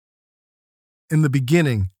In the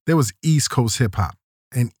beginning, there was East Coast hip-hop,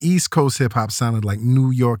 and East Coast hip-hop sounded like New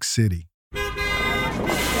York City.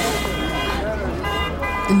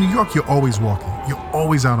 In New York, you're always walking. You're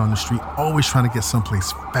always out on the street, always trying to get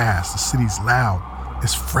someplace fast. The city's loud.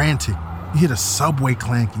 It's frantic. You hear the subway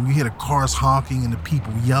clanking. You hear the cars honking and the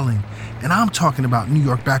people yelling. And I'm talking about New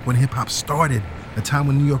York back when hip-hop started, a time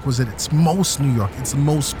when New York was at its most New York, its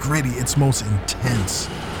most gritty, its most intense.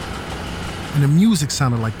 And the music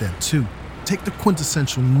sounded like that, too. Take the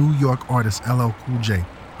quintessential New York artist LL Cool J.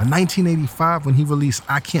 In 1985, when he released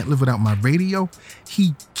I Can't Live Without My Radio,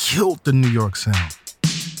 he killed the New York sound.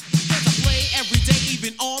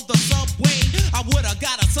 Even on the subway, I would've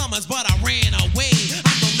got a summons, but I ran away.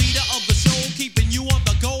 I'm the leader of the show, keeping you on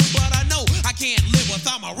the go, but I know I can't live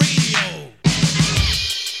without my radio.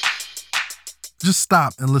 Just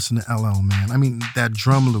stop and listen to LL, man. I mean, that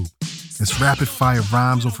drum loop. It's rapid-fire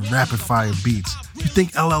rhymes over rapid-fire beats. You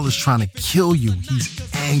think LL is trying to kill you. He's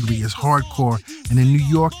angry, it's hardcore, and in New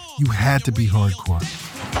York, you had to be hardcore.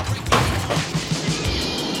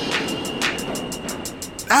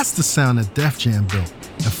 That's the sound that Def Jam built.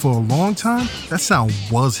 And for a long time, that sound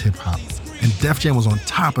was hip-hop. And Def Jam was on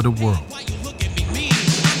top of the world.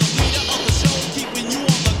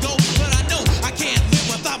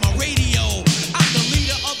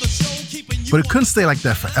 But it couldn't stay like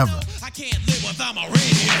that forever.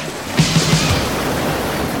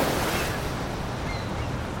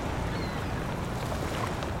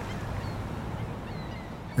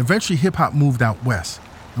 Eventually, hip-hop moved out west.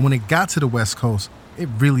 And when it got to the West Coast, it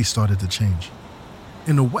really started to change.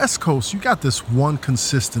 In the West Coast, you got this one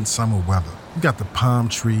consistent summer weather. You got the palm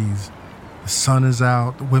trees, the sun is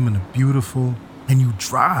out, the women are beautiful, and you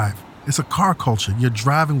drive. It's a car culture. You're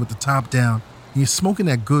driving with the top down, and you're smoking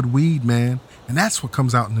that good weed, man, and that's what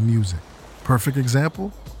comes out in the music. Perfect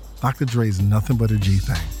example, Dr. Dre's Nothing But a G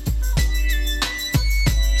Thing.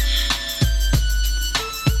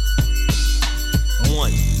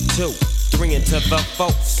 One, two, three into the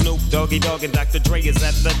four. Snoop Doggy Dogg and Dr. Dre is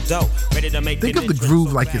at the door, ready to make. Think of the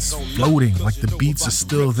groove like it's floating, like the beats are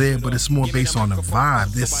still there, but it's more based on the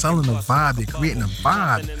vibe. They're selling a vibe, they're creating a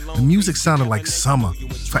vibe. The music sounded like summer,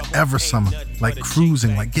 forever summer, like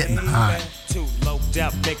cruising, like getting high.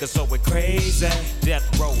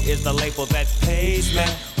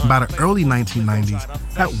 By the early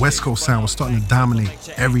 1990s, that West Coast sound was starting to dominate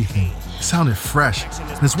everything. It sounded fresh,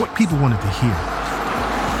 and it's what people wanted to hear.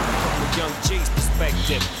 Young G's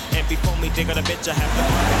perspective, and before me dig on a bitch, I have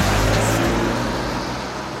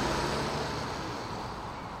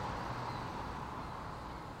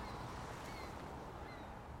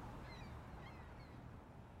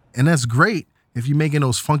to. And that's great if you're making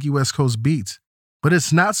those funky West Coast beats. But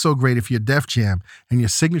it's not so great if you're Def Jam and your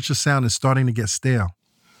signature sound is starting to get stale.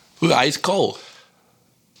 We were ice cold.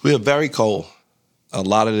 We were very cold. A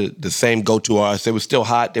lot of the same go-to artists, they were still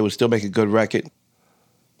hot, they would still make a good record.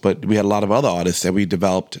 But we had a lot of other artists that we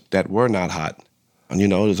developed that were not hot. And, you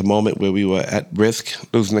know, there's a moment where we were at risk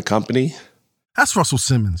losing the company. That's Russell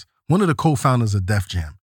Simmons, one of the co-founders of Def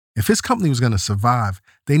Jam. If his company was going to survive,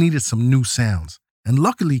 they needed some new sounds. And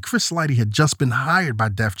luckily, Chris Lighty had just been hired by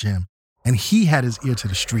Def Jam, and he had his ear to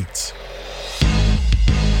the streets.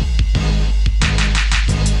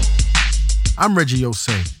 I'm Reggie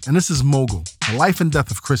Osei, and this is Mogul, The Life and Death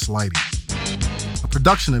of Chris Lighty, a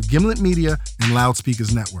production of Gimlet Media and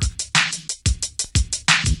Loudspeakers Network.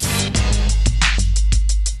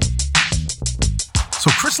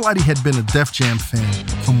 So Chris Lighty had been a Def Jam fan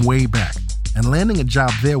from way back, and landing a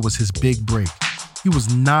job there was his big break. He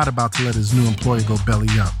was not about to let his new employer go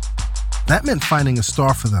belly up. That meant finding a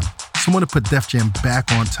star for them, someone to put Def Jam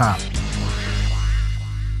back on top.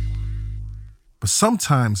 But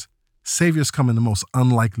sometimes, saviors come in the most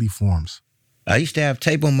unlikely forms. I used to have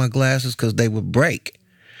tape on my glasses because they would break.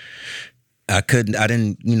 I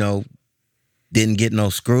didn't get no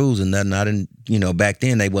screws and nothing. Back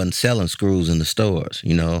then they wasn't selling screws in the stores,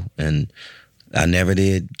 and I never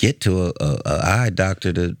did get to a eye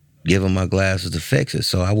doctor to give him my glasses to fix it.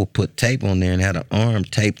 So I would put tape on there and had an arm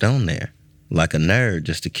taped on there like a nerd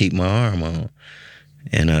just to keep my arm on.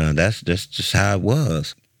 And that's just how it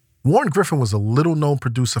was. Warren Griffin was a little-known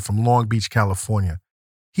producer from Long Beach, California.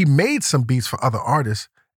 He made some beats for other artists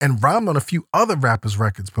and rhymed on a few other rappers'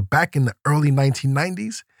 records, but back in the early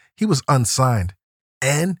 1990s, he was unsigned,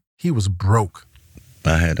 and he was broke.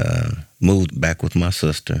 I had moved back with my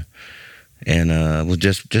sister and was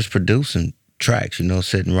just producing tracks,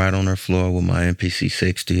 sitting right on her floor with my MPC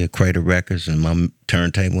 60, a crate of records, and my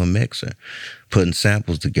turntable and mixer, putting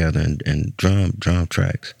samples together and drum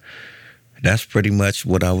tracks. That's pretty much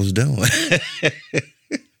what I was doing.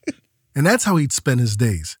 And that's how he'd spend his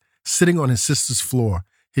days. sitting on his sister's floor,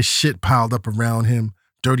 his shit piled up around him,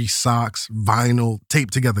 dirty socks, vinyl,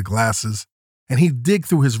 taped together glasses. And he'd dig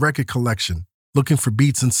through his record collection, looking for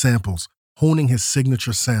beats and samples, honing his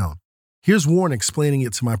signature sound. Here's Warren explaining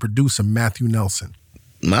it to my producer, Matthew Nelson.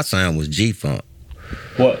 My sound was G-Funk.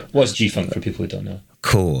 What's G-Funk for people who don't know?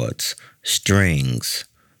 Chords, strings,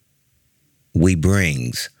 we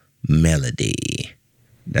brings, melody.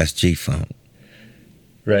 That's G-Funk.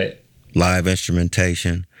 Right. Live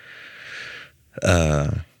instrumentation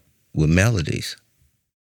with melodies.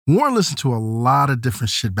 Warren listened to a lot of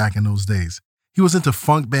different shit back in those days. He was into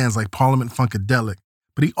funk bands like Parliament Funkadelic,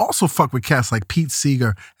 but he also fucked with cats like Pete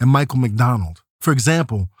Seeger and Michael McDonald. For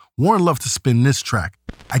example, Warren loved to spin this track,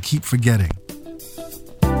 I Keep Forgetting.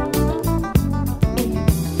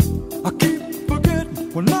 I keep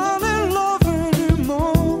forgetting we're not in love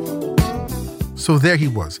anymore. So there he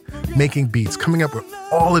was, making beats, coming up with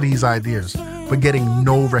all of these ideas, but getting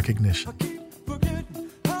no recognition.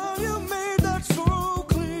 How you made that so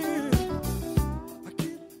clear. I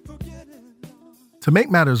keep forgetting. To make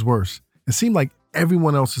matters worse, it seemed like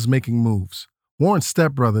everyone else is making moves. Warren's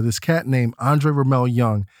stepbrother, this cat named Andre Ramel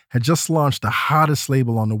Young, had just launched the hottest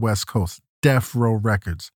label on the West Coast, Death Row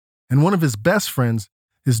Records. And one of his best friends,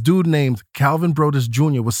 this dude named Calvin Brodus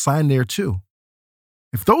Jr., was signed there too.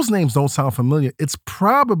 If those names don't sound familiar, it's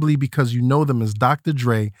probably because you know them as Dr.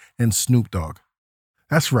 Dre and Snoop Dogg.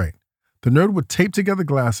 That's right. The nerd with taped together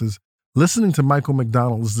glasses, listening to Michael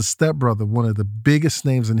McDonald, is the stepbrother of one of the biggest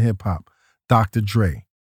names in hip-hop, Dr. Dre.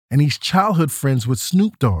 And he's childhood friends with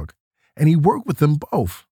Snoop Dogg, and he worked with them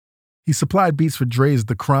both. He supplied beats for Dre's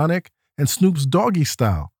The Chronic and Snoop's Doggy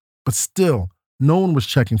Style, but still, no one was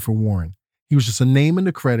checking for Warren. He was just a name in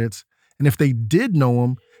the credits, and if they did know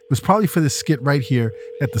him, it was probably for this skit right here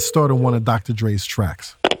at the start of one of Dr. Dre's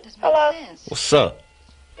tracks. Hello. What's up?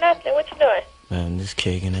 Nothing. What you doing? Man, just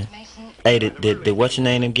kicking it. Hey, did what's your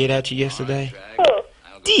name get at you yesterday? Who?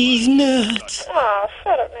 These nuts. Oh,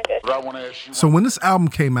 shut up, nigga. So when this album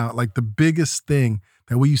came out, like the biggest thing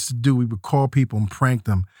that we used to do, we would call people and prank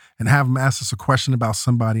them and have them ask us a question about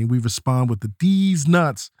somebody, and we respond with the D's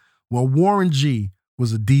nuts. Well, Warren G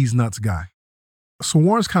was a D's nuts guy. So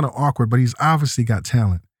Warren's kind of awkward, but he's obviously got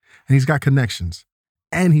talent, and he's got connections,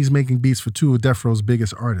 and he's making beats for two of Death Row's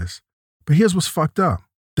biggest artists. But here's what's fucked up.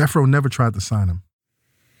 Death Row never tried to sign him.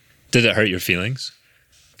 Did it hurt your feelings?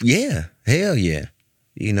 Yeah, hell yeah.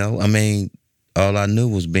 You know, I mean, all I knew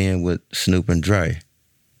was being with Snoop and Dre.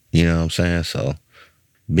 You know what I'm saying? So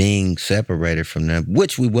being separated from them,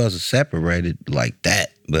 which we wasn't separated like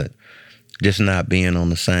that, but just not being on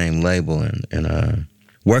the same label and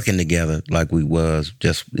working together like we was,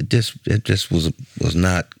 it just was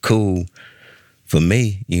not cool for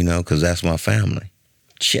me, you know, because that's my family.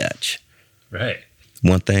 Church. Right.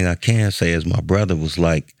 One thing I can say is my brother was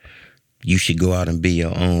like, you should go out and be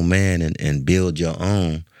your own man and build your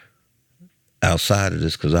own outside of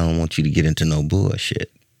this because I don't want you to get into no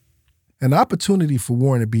bullshit. An opportunity for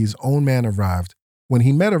Warren to be his own man arrived when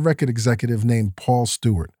he met a record executive named Paul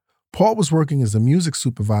Stewart. Paul was working as a music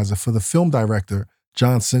supervisor for the film director,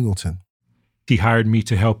 John Singleton. He hired me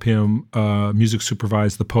to help him music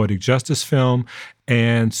supervise the Poetic Justice film.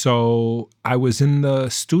 And so I was in the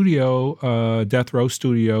studio, Death Row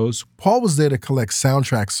Studios. Paul was there to collect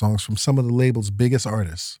soundtrack songs from some of the label's biggest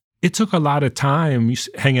artists. It took a lot of time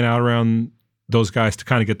hanging out around those guys to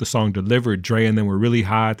kind of get the song delivered. Dre and them were really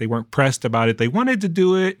hot. They weren't pressed about it. They wanted to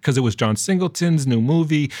do it because it was John Singleton's new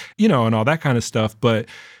movie, you know, and all that kind of stuff. But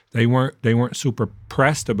they weren't super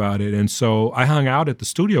pressed about it. And so I hung out at the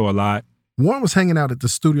studio a lot. Warren was hanging out at the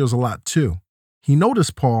studios a lot too. He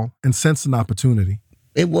noticed Paul and sensed an opportunity.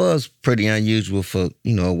 It was pretty unusual for,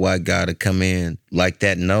 you know, a white guy to come in like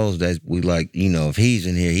that and knows that we like, you know, if he's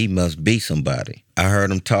in here, he must be somebody. I heard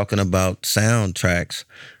him talking about soundtracks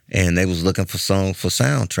and they was looking for songs for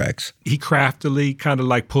soundtracks. He craftily kind of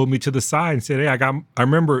like pulled me to the side and said, hey, I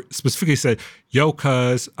remember specifically said, yo,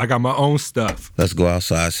 cuz, I got my own stuff. Let's go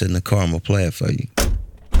outside, sit in the car, I'm gonna play it for you.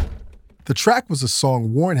 The track was a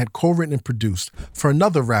song Warren had co-written and produced for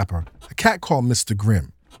another rapper, a cat called Mr.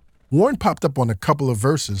 Grimm. Warren popped up on a couple of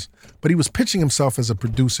verses, but he was pitching himself as a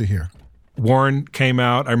producer here. Warren came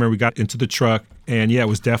out. I remember we got into the truck, and yeah, it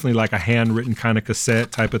was definitely like a handwritten kind of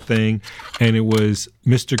cassette type of thing, and it was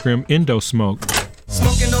Mr. Grimm Indo Smoke.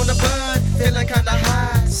 Smoking on the bud, feeling kinda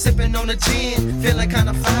high. Sipping on the gin, feeling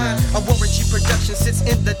kinda fine. A Warren G production sits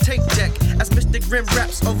in the tape deck. As Mr. Grimm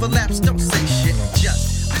raps overlaps, don't say shit,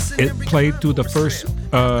 just listen. It played through the first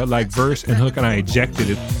verse and hook, and I ejected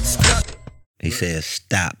it. He said,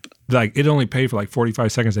 stop. Like, it only played for like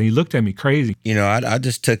 45 seconds, and he looked at me crazy. You know, I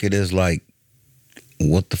just took it as like,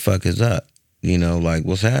 what the fuck is up? You know, like,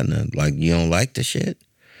 what's happening? Like, you don't like the shit?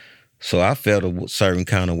 So I felt a certain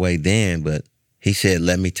kind of way then, but he said,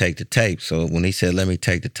 let me take the tape. So when he said, let me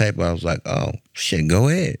take the tape, I was like, oh, shit, go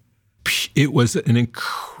ahead. It was an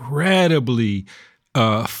incredibly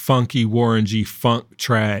funky Warren G funk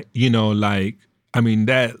track, you know, like, I mean,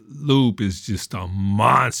 that loop is just a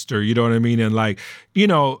monster, you know what I mean? And like, you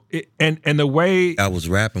know, and the way I was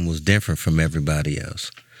rapping was different from everybody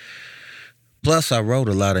else. Plus, I wrote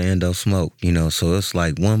a lot of Endo Smoke, you know, so it's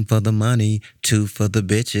like 1 for the money, 2 for the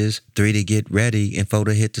bitches, 3 to get ready, and 4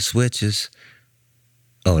 to hit the switches.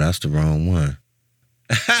 Oh, that's the wrong one.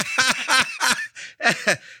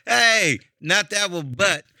 Hey, not that one,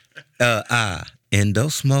 but Endo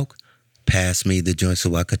Smoke, pass me the joint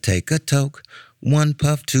so I could take a toke. 1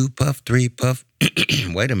 puff, 2 puff, 3 puff.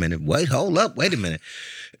 Wait a minute. Hold up. Wait a minute.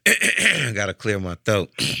 Gotta clear my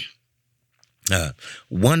throat.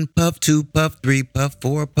 1 puff, 2 puff, 3 puff,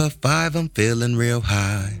 4 puff, 5, I'm feeling real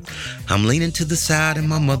high. I'm leaning to the side in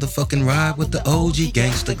my motherfucking ride with the OG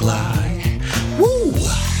gangsta glide. Woo!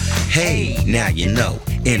 Hey, now you know.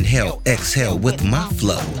 Inhale, exhale with my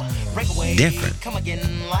flow. Different.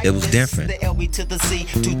 It was different. The LB to the C,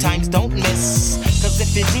 2 times don't miss. Cause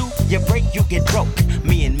if you do, you break, you get broke.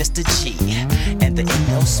 Me and Mr. G and the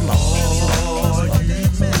Endo Smoke.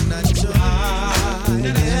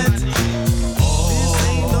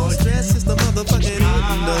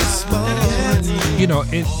 You know,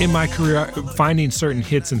 in my career, finding certain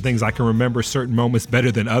hits and things, I can remember certain moments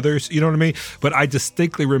better than others, you know what I mean? But I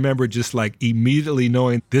distinctly remember just like immediately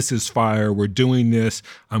knowing this is fire, we're doing this,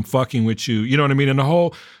 I'm fucking with you, you know what I mean? And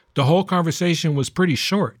the whole conversation was pretty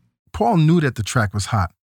short. Paul knew that the track was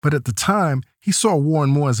hot, but at the time, he saw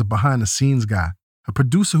Warren more as a behind-the-scenes guy, a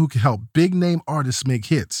producer who could help big-name artists make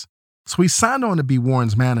hits. So he signed on to be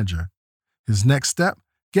Warren's manager. His next step,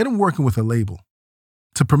 get him working with a label.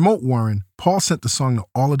 To promote Warren, Paul sent the song to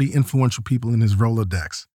all of the influential people in his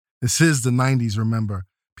Rolodex. This is the 90s, remember.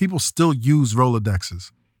 People still use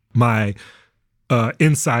Rolodexes. My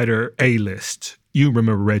insider A-list. You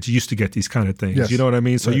remember, Reg, you used to get these kind of things. Yes. You know what I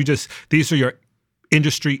mean? So Right. these are your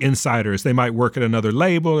industry insiders. They might work at another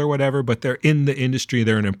label or whatever, but they're in the industry.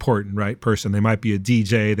 They're an important, right, person. They might be a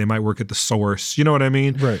DJ. They might work at the Source. You know what I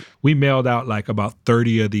mean? Right. We mailed out like about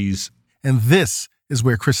 30 of these. And this is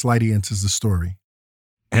where Chris Lighty enters the story.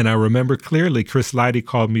 And I remember clearly Chris Lighty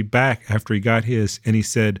called me back after he got his, and he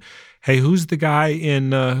said, hey, who's the guy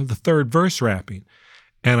in the third verse rapping?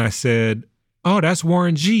 And I said, oh, that's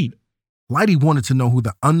Warren G. Lighty wanted to know who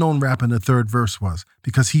the unknown rapper in the third verse was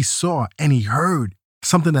because he saw and he heard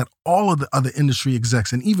something that all of the other industry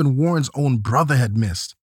execs and even Warren's own brother had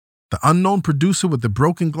missed. The unknown producer with the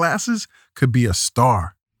broken glasses could be a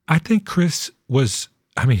star. I think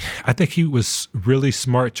I think he was really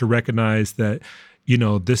smart to recognize that, you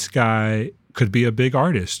know, this guy could be a big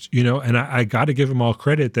artist, you know, and I got to give him all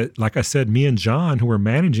credit that, like I said, me and John, who were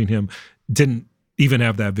managing him, didn't even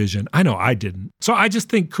have that vision. I know I didn't. So I just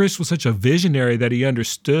think Chris was such a visionary that he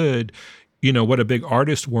understood, you know, what a big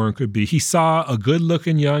artist Warren could be. He saw a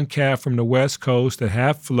good-looking young cat from the West Coast that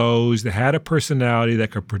had flows, that had a personality,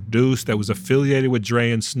 that could produce, that was affiliated with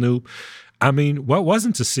Dre and Snoop. I mean, what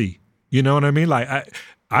wasn't to see? You know what I mean? Like,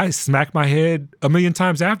 I smacked my head a million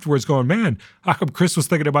times afterwards going, man, how come Chris was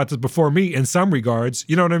thinking about this before me in some regards?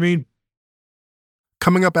 You know what I mean?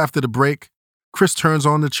 Coming up after the break, Chris turns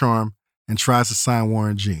on the charm and tries to sign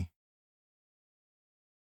Warren G.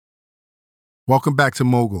 Welcome back to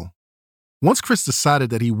Mogul. Once Chris decided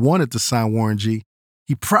that he wanted to sign Warren G,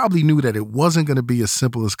 he probably knew that it wasn't going to be as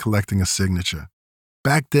simple as collecting a signature.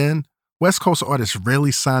 Back then, West Coast artists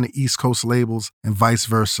rarely signed to East Coast labels and vice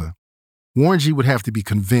versa. Warren G would have to be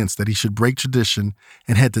convinced that he should break tradition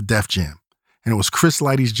and head to Def Jam, and it was Chris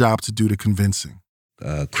Lighty's job to do the convincing.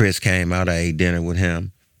 Chris came out, I ate dinner with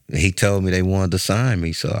him. He told me they wanted to sign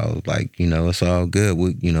me, so I was like, you know, it's all good.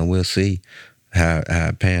 We'll see how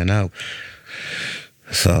it pan out.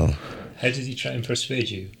 So, how did he try and persuade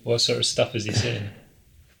you? What sort of stuff was he saying?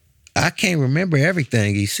 I can't remember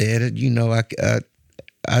everything he said. You know,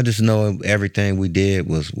 I just know everything we did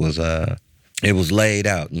was it was laid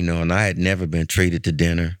out, you know, and I had never been treated to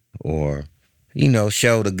dinner or, you know,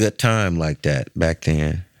 showed a good time like that back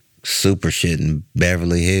then. Super shit in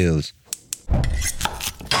Beverly Hills.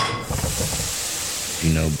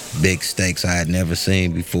 You know, big steaks I had never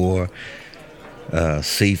seen before,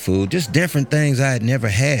 seafood, just different things I had never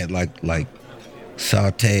had, like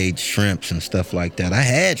sauteed shrimps and stuff like that. I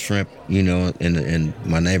had shrimp, you know, in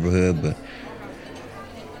my neighborhood, but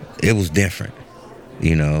it was different,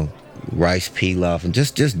 you know, rice pilaf and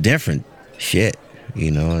just different shit, you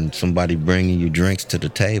know, and somebody bringing you drinks to the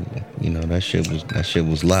table, you know, that shit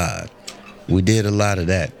was live. We did a lot of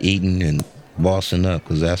that, eating and bossing up,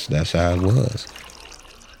 because that's how it was.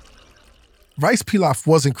 Rice Pilaf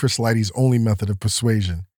wasn't Chris Lighty's only method of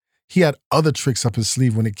persuasion. He had other tricks up his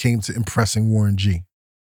sleeve when it came to impressing Warren G.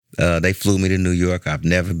 They flew me to New York. I've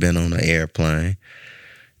never been on an airplane.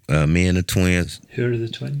 Me and the twins. Who are the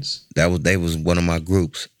twins? They was one of my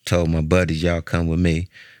groups. Told my buddies, y'all come with me.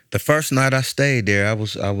 The first night I stayed there, I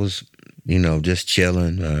was just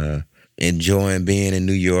chilling, enjoying being in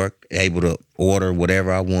New York, able to order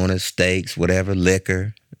whatever I wanted, steaks, whatever,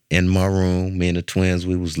 liquor, in my room. Me and the twins,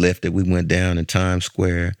 we was lifted. We went down in Times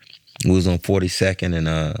Square. We was on 42nd and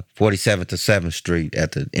 47th to 7th Street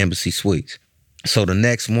at the Embassy Suites. So the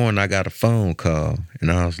next morning, I got a phone call,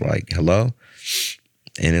 and I was like, hello?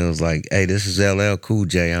 And it was like, hey, this is LL Cool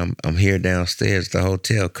J. I'm here downstairs at the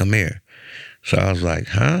hotel. Come here. So I was like,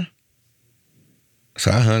 huh?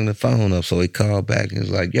 So I hung the phone up. So he called back and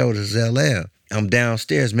was like, yo, this is LL. I'm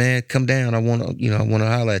downstairs, man. Come down. I want to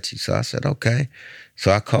holler at you. So I said, okay.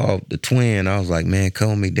 So I called the twin. I was like, man,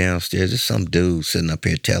 call me downstairs. There's some dude sitting up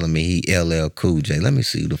here telling me he LL Cool J. Let me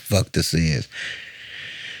see who the fuck this is.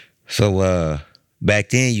 So back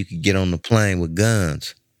then you could get on the plane with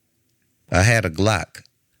guns. I had a Glock.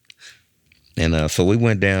 And so we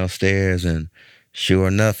went downstairs, and sure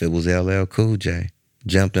enough, it was LL Cool J.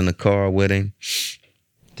 Jumped in the car with him.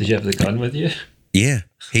 Did you have the gun with you? Yeah.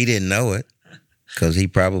 He didn't know it, because he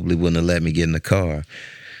probably wouldn't have let me get in the car.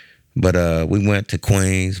 But we went to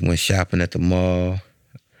Queens, went shopping at the mall.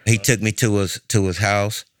 He took me to his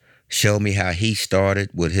house, showed me how he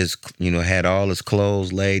started with his, had all his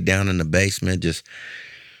clothes laid down in the basement, just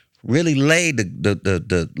really laid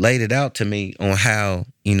laid it out to me on how,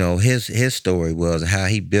 his story was, and how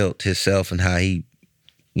he built himself, and how he,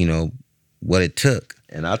 what it took.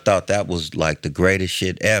 And I thought that was like the greatest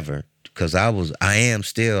shit ever, because I am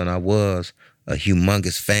still, and I was a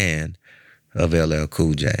humongous fan of LL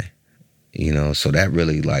Cool J. So that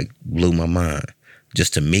really like blew my mind,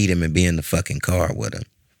 just to meet him and be in the fucking car with him.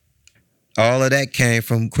 All of that came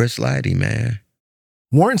from Chris Lighty, man.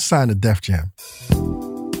 Warren signed to Def Jam.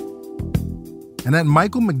 And that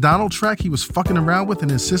Michael McDonald track he was fucking around with in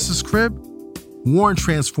his sister's crib, Warren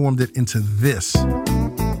transformed it into this.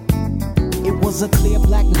 It was a clear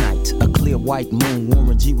black night, a clear white moon.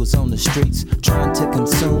 Warren G was on the streets trying to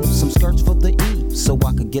consume some skirts for the eve, so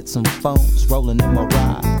I could get some phones, rolling in my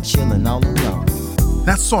ride, chilling all alone.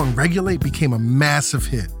 That song, Regulate, became a massive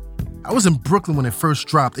hit. I was in Brooklyn when it first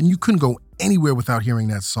dropped, and you couldn't go anywhere without hearing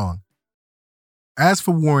that song. As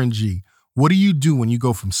for Warren G, what do you do when you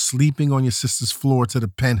go from sleeping on your sister's floor to the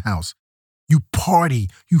penthouse? You party.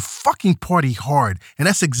 You fucking party hard. And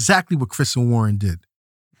that's exactly what Chris and Warren did.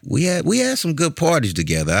 We had some good parties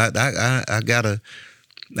together. I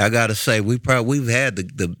gotta say we've had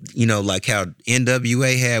the like how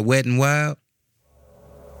NWA had Wet and Wild.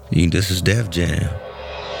 This is Def Jam.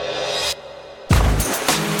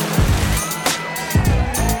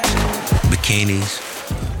 Bikinis,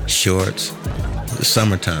 shorts, the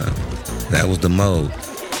summertime. That was the mode.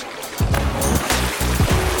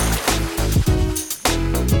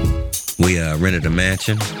 We rented a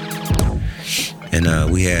mansion,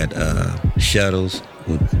 and we had shuttles.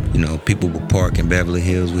 People would park in Beverly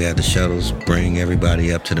Hills. We had the shuttles bring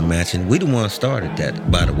everybody up to the mansion. We the ones started that,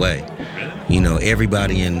 by the way.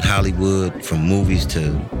 Everybody in Hollywood, from movies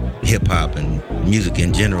to hip-hop and music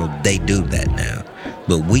in general, they do that now.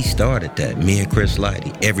 But we started that, me and Chris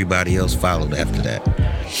Lighty. Everybody else followed after that.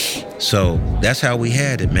 So that's how we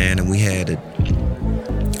had it, man. And we had it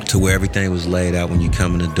to where everything was laid out when you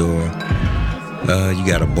come in the door. You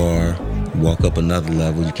got a bar, walk up another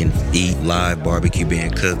level, you can eat live barbecue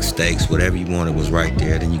being cooked, steaks, whatever you wanted was right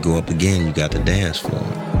there. Then you go up again, you got the dance floor.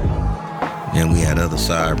 And we had other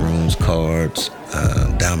side rooms, cards,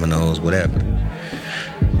 dominoes, whatever.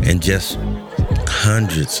 And just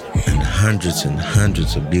hundreds and hundreds and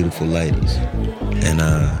hundreds of beautiful ladies. And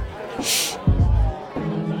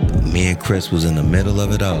me and Chris was in the middle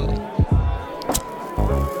of it all.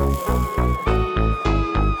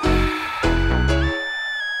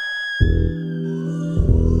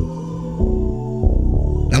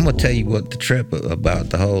 I'm gonna tell you what the trip about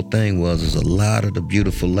the whole thing was, is a lot of the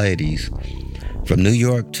beautiful ladies from New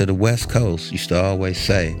York to the West Coast used to always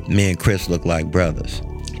say, me and Chris look like brothers.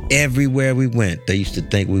 Everywhere we went, they used to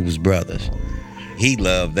think we was brothers. He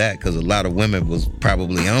loved that because a lot of women was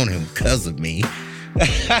probably on him because of me.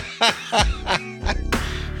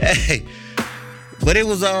 Hey, but it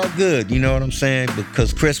was all good, you know what I'm saying?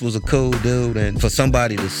 Because Chris was a cool dude, and for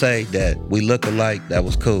somebody to say that we look alike, that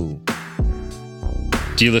was cool.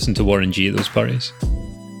 Do you listen to Warren G at those parties?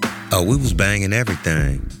 Oh, we was banging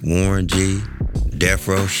everything. Warren G, Death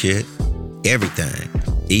Row shit, everything.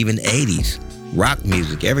 Even 80s rock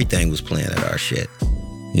music, everything was playing at our shit.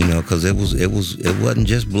 You know, because it wasn't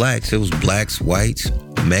just blacks. It was blacks, whites,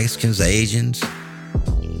 Mexicans, Asians,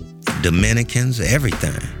 Dominicans,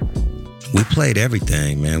 everything. We played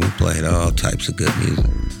everything, man. We played all types of good music.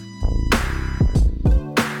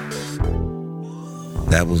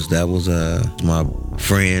 That was my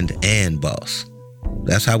friend and boss.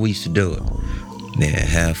 That's how we used to do it. Yeah,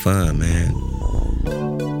 have fun, man.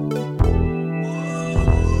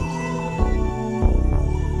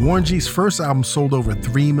 Warren G's first album sold over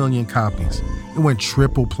 3 million copies. It went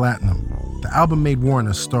triple platinum. The album made Warren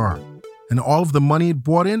a star, and all of the money it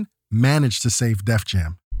brought in managed to save Def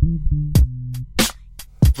Jam.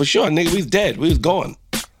 For sure, nigga, we was dead. We was gone.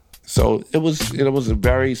 So it was a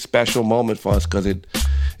very special moment for us because it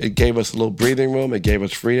gave us a little breathing room, it gave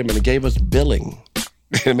us freedom, and it gave us billing.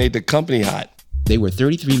 It made the company hot. They were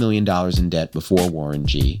 $33 million in debt before Warren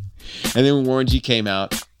G. And then when Warren G came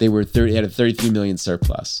out, they had a $33 million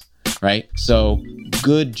surplus, right? So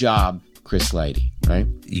good job, Chris Lighty, right?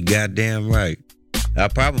 You goddamn right. I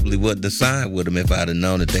probably wouldn't have signed with them if I'd have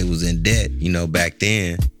known that they was in debt, you know, back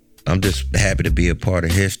then. I'm just happy to be a part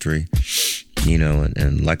of history, you know,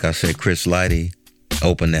 and like I said, Chris Lighty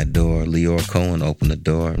opened that door, Leor Cohen opened the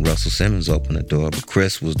door, and Russell Simmons opened the door, but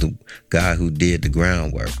Chris was the guy who did the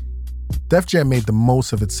groundwork. Def Jam made the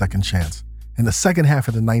most of its second chance. In the second half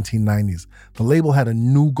of the 1990s, the label had a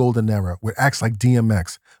new golden era with acts like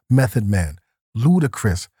DMX, Method Man,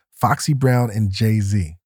 Ludacris, Foxy Brown, and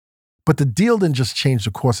Jay-Z. But the deal didn't just change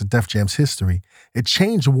the course of Def Jam's history, it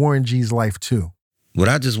changed Warren G's life too. But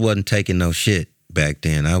I just wasn't taking no shit back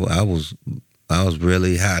then. I was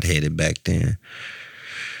really hot-headed back then.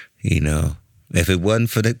 You know, if it wasn't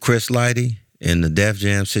for the Chris Lighty and the Def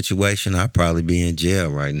Jam situation, I'd probably be in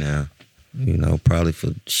jail right now. You know, probably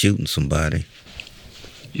for shooting somebody.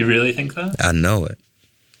 You really think that? I know it.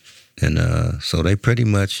 And so they pretty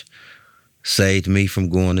much saved me from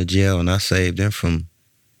going to jail, and I saved them from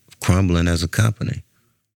crumbling as a company.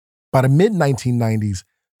 By the mid-1990s,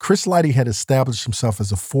 Chris Lighty had established himself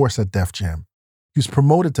as a force at Def Jam. He was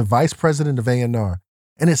promoted to vice president of A&R,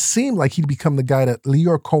 and it seemed like he'd become the guy that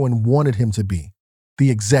Leor Cohen wanted him to be. The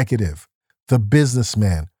executive, the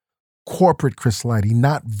businessman, corporate Chris Lighty,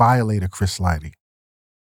 not violator Chris Lighty.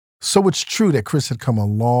 So it's true that Chris had come a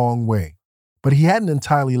long way, but he hadn't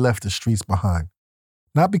entirely left the streets behind.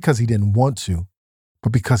 Not because he didn't want to,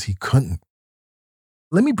 but because he couldn't.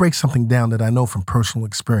 Let me break something down that I know from personal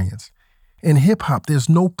experience. In hip-hop, there's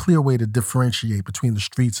no clear way to differentiate between the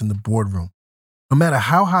streets and the boardroom. No matter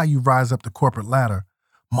how high you rise up the corporate ladder,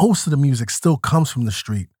 most of the music still comes from the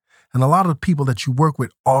street, and a lot of the people that you work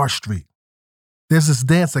with are street. There's this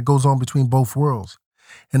dance that goes on between both worlds,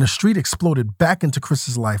 and the street exploded back into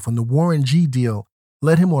Chris's life when the Warren G deal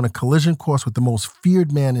led him on a collision course with the most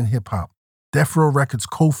feared man in hip-hop, Death Row Records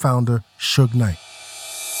co-founder Suge Knight.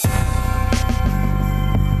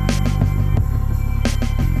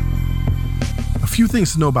 A few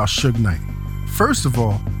things to know about Suge Knight. First of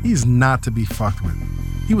all, he's not to be fucked with.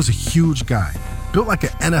 He was a huge guy, built like an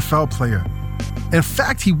NFL player. In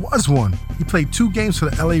fact, he was one. He played 2 games for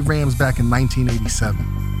the LA Rams back in 1987.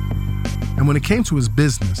 And when it came to his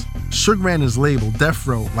business, Suge ran his label, Death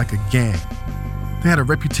Row, like a gang. They had a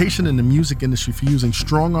reputation in the music industry for using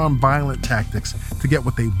strong-arm violent tactics to get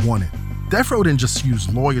what they wanted. Death Row didn't just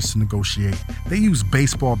use lawyers to negotiate, they used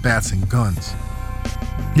baseball bats and guns.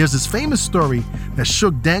 There's this famous story that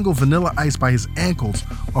Suge dangled Vanilla Ice by his ankles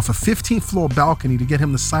off a 15th floor balcony to get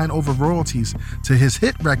him to sign over royalties to his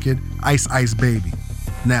hit record, Ice Ice Baby.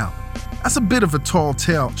 Now, that's a bit of a tall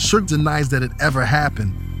tale. Suge denies that it ever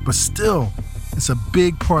happened, but still, it's a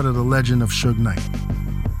big part of the legend of Suge Knight.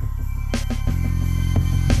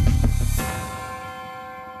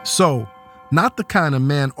 So, not the kind of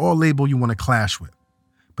man or label you want to clash with.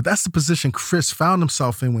 But that's the position Chris found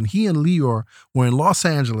himself in when he and Leor were in Los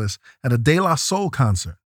Angeles at a De La Soul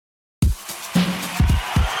concert.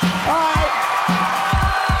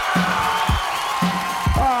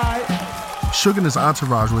 Suge and his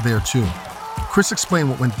entourage were there too. Chris explained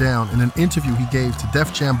what went down in an interview he gave to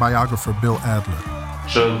Def Jam biographer Bill Adler.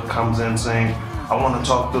 Suge comes in saying, I want to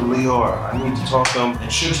talk to Leor. I need to talk to him. And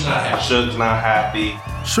Suge's not happy.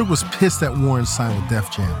 Suge was pissed that Warren signed with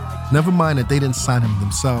Def Jam. Never mind that they didn't sign him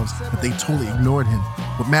themselves, but they totally ignored him.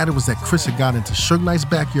 What mattered was that Chris had got into Suge Knight's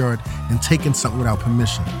backyard and taken something without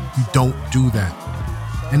permission. You don't do that.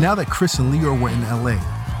 And now that Chris and Leor were in LA,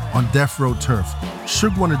 on Death Row turf,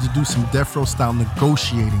 Suge wanted to do some Death Row style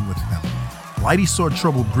negotiating with them. Lighty saw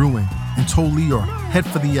trouble brewing and told Leor, head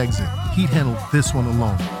for the exit. He'd handle this one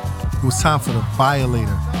alone. It was time for the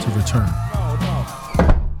violator to return.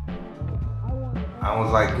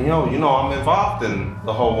 was like, I'm involved in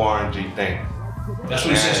the whole Warren G thing. That's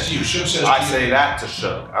what he says to you. Suge says I to you. say that to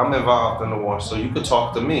Suge. I'm involved in the war, so you could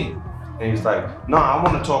talk to me. And he's like, no, I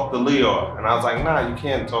want to talk to Leo. And I was like, nah, you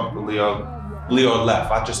can't talk to Leo. Leo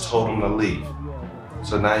left. I just told him to leave.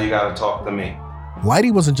 So now you got to talk to me.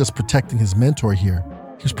 Lighty wasn't just protecting his mentor here.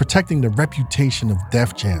 He was protecting the reputation of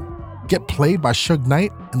Def Jam. Get played by Suge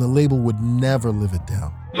Knight, and the label would never live it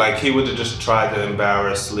down. Like, he would have just tried to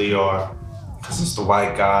embarrass Leo because it's the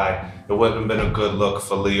white guy. It wouldn't have been a good look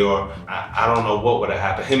for Leo. I don't know what would have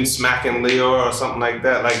happened. Him smacking Leo or something like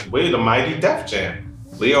that. Like, we're the mighty Def Jam.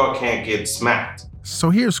 Leo can't get smacked. So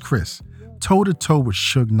here's Chris, toe-to-toe with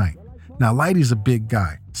Suge Knight. Now, Lighty's a big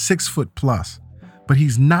guy, 6 foot plus, but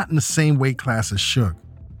he's not in the same weight class as Suge.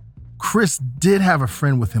 Chris did have a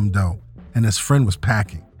friend with him, though, and his friend was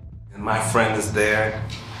packing. And my friend is there,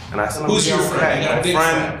 and I said, who's your friend? You got a big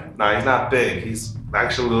friend? No, he's not big. He's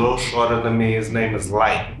actually a little shorter than me. His name is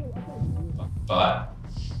Light. But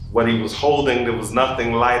what he was holding, there was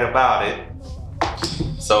nothing light about it.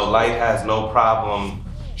 So Light has no problem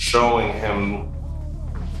showing him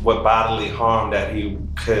what bodily harm that he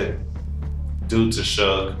could do to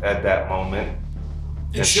Suge at that moment.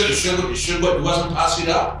 And Suge wasn't posseed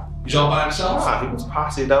up? He's all by himself? Nah, he was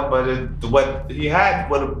posseed up, but what he had,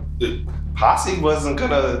 the posse wasn't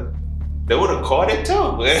gonna, they would have caught it too.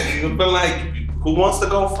 It would have been like, who wants to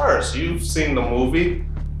go first? You've seen the movie.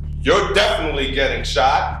 You're definitely getting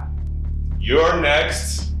shot. You're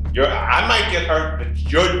next. I might get hurt,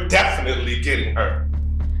 but you're definitely getting hurt.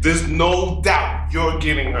 There's no doubt you're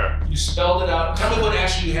getting hurt. You spelled it out. Tell me what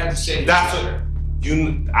actually you had to say. That's what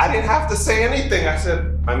I didn't have to say anything. I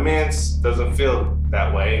said, my man doesn't feel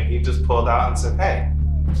that way. And he just pulled out and said, hey.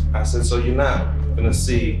 I said, so you're not gonna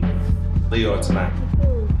see Leo tonight.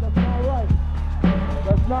 That's not right.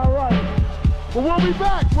 That's not right. But we'll be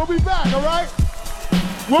back. We'll be back, all right?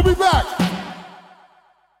 We'll be back.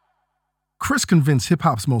 Chris convinced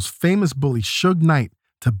hip-hop's most famous bully, Suge Knight,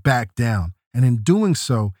 to back down. And in doing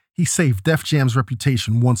so, he saved Def Jam's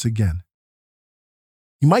reputation once again.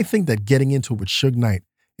 You might think that getting into it with Suge Knight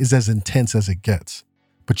is as intense as it gets,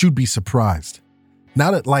 but you'd be surprised.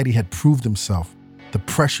 Now that Lighty had proved himself, the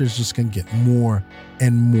pressure is just gonna get more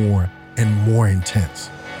and more and more intense.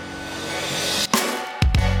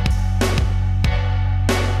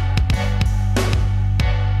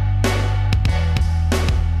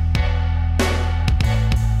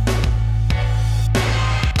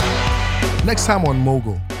 Next time on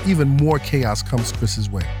Mogul, even more chaos comes Chris's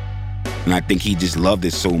way. And I think he just loved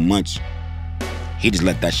it so much, he just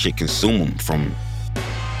let that shit consume him from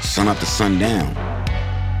sun up to sundown.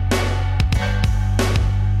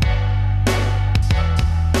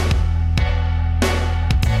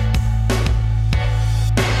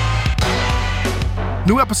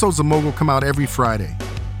 New episodes of Mogul come out every Friday.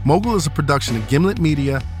 Mogul is a production of Gimlet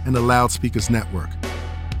Media and the Loudspeakers Network.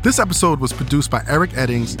 This episode was produced by Eric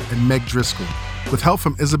Eddings and Meg Driscoll, with help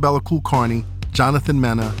from Isabella Kulkarni, Jonathan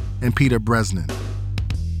Mena, and Peter Bresnan.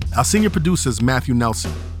 Our senior producer is Matthew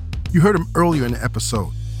Nelson. You heard him earlier in the episode.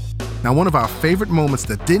 Now, one of our favorite moments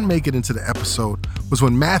that didn't make it into the episode was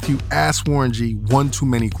when Matthew asked Warren G one too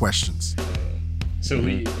many questions. So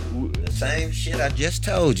the same shit I just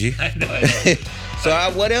told you. I know. So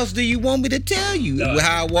what else do you want me to tell you? No.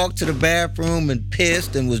 How I walked to the bathroom and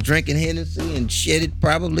pissed and was drinking Hennessy and shitted,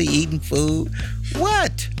 probably eating food.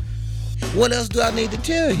 What? What else do I need to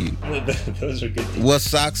tell you? Those are good things. What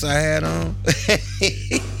socks I had on?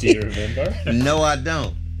 Do you remember? No, I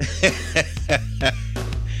don't.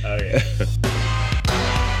 Oh, yeah.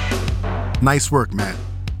 Nice work, Matt.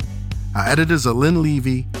 Our editors are Lynn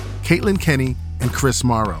Levy, Caitlin Kenny, and Chris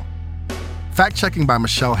Morrow. Fact-checking by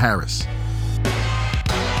Michelle Harris.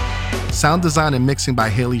 Sound design and mixing by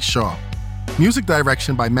Haley Shaw. Music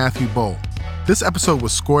direction by Matthew Bowl. This episode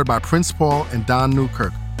was scored by Prince Paul and Don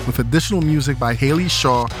Newkirk, with additional music by Haley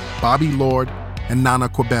Shaw, Bobby Lord, and Nana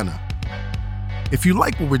Kwabena. If you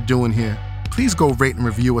like what we're doing here, please go rate and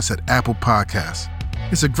review us at Apple Podcasts.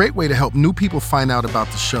 It's a great way to help new people find out about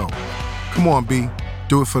the show. Come on, B,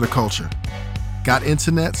 do it for the culture. Got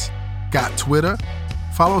internets? Got Twitter?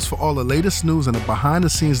 Follow us for all the latest news and a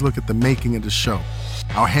behind-the-scenes look at the making of the show.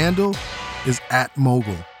 Our handle is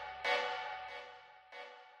 @Mogul.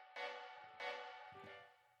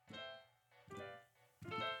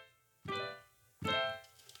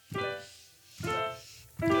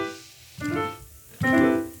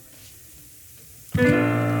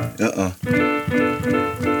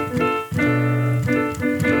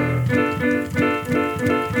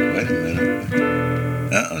 Wait a minute.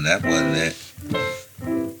 That wasn't it.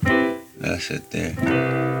 That's it there.